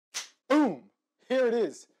it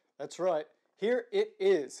is. That's right. Here it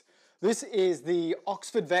is. This is the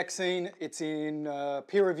Oxford vaccine. It's in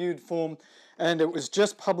peer-reviewed form, and it was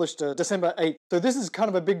just published December 8th. So this is kind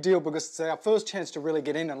of a big deal because it's our first chance to really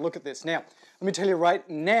get in and look at this. Now, let me tell you right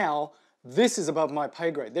now, this is above my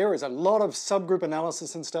pay grade. There is a lot of subgroup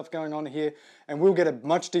analysis and stuff going on here, and we'll get a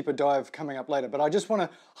much deeper dive coming up later. But I just want to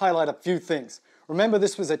highlight a few things. Remember,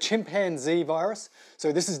 this was a chimpanzee virus,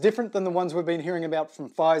 so this is different than the ones we've been hearing about from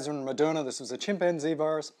Pfizer and Moderna. This was a chimpanzee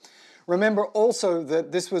virus. Remember also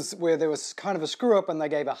that this was where there was kind of a screw up and they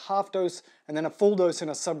gave a half dose and then a full dose in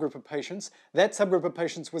a subgroup of patients. That subgroup of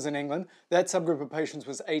patients was in England. That subgroup of patients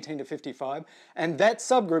was 18 to 55. And that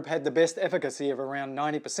subgroup had the best efficacy of around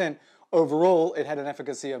 90%. Overall, it had an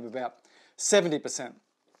efficacy of about 70%.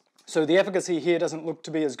 So the efficacy here doesn't look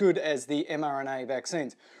to be as good as the mRNA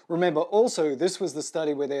vaccines. Remember also, this was the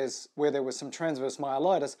study where there was some transverse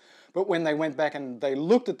myelitis, but when they went back and they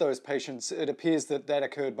looked at those patients, it appears that that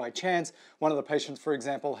occurred by chance. One of the patients, for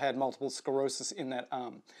example, had multiple sclerosis in that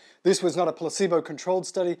arm. This was not a placebo-controlled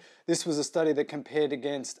study. This was a study that compared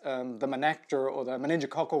against the menactor or the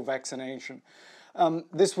meningococcal vaccination.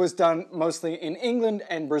 This was done mostly in England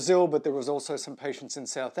and Brazil, but there was also some patients in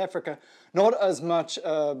South Africa. Not as much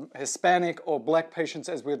Hispanic or black patients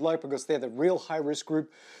as we'd like because they're the real high-risk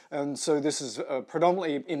group. And so this is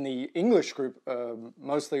predominantly in the English group,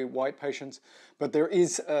 mostly white patients, but there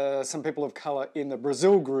is some people of color in the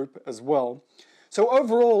Brazil group as well. So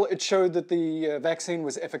overall, it showed that the vaccine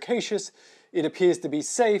was efficacious. It appears to be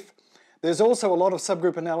safe. There's also a lot of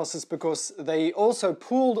subgroup analysis because they also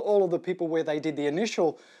pooled all of the people where they did the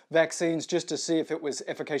initial vaccines just to see if it was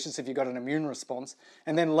efficacious if you got an immune response.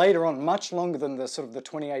 And then later on, much longer than the sort of the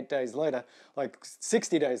 28 days later, like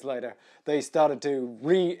 60 days later, they started to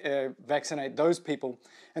re-vaccinate those people.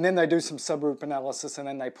 And then they do some subgroup analysis and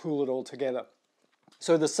then they pool it all together.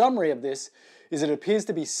 So the summary of this is it appears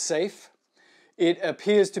to be safe. It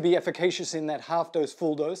appears to be efficacious in that half dose,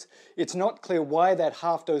 full dose. It's not clear why that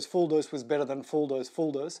half dose, full dose was better than full dose,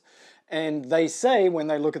 full dose. And they say, when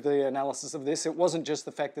they look at the analysis of this, it wasn't just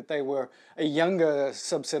the fact that they were a younger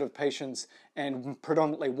subset of patients and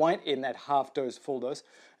predominantly white in that half dose, full dose.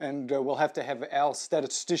 And we'll have to have our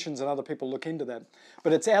statisticians and other people look into that.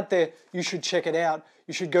 But it's out there. You should check it out.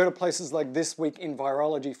 You should go to places like This Week in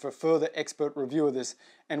Virology for further expert review of this.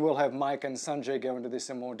 And we'll have Mike and Sanjay go into this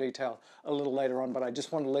in more detail a little later on. But I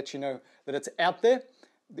just want to let you know that it's out there.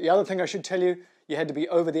 The other thing I should tell you, you had to be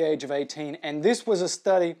over the age of 18. And this was a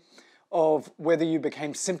study of whether you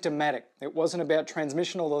became symptomatic. It wasn't about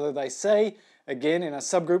transmission, although they say, again, in a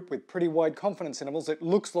subgroup with pretty wide confidence intervals, it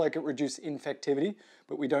looks like it reduced infectivity,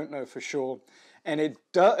 but we don't know for sure. And it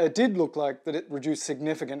did look like that it reduced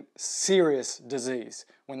significant serious disease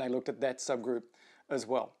when they looked at that subgroup as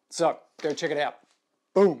well. So go check it out.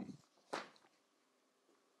 Boom.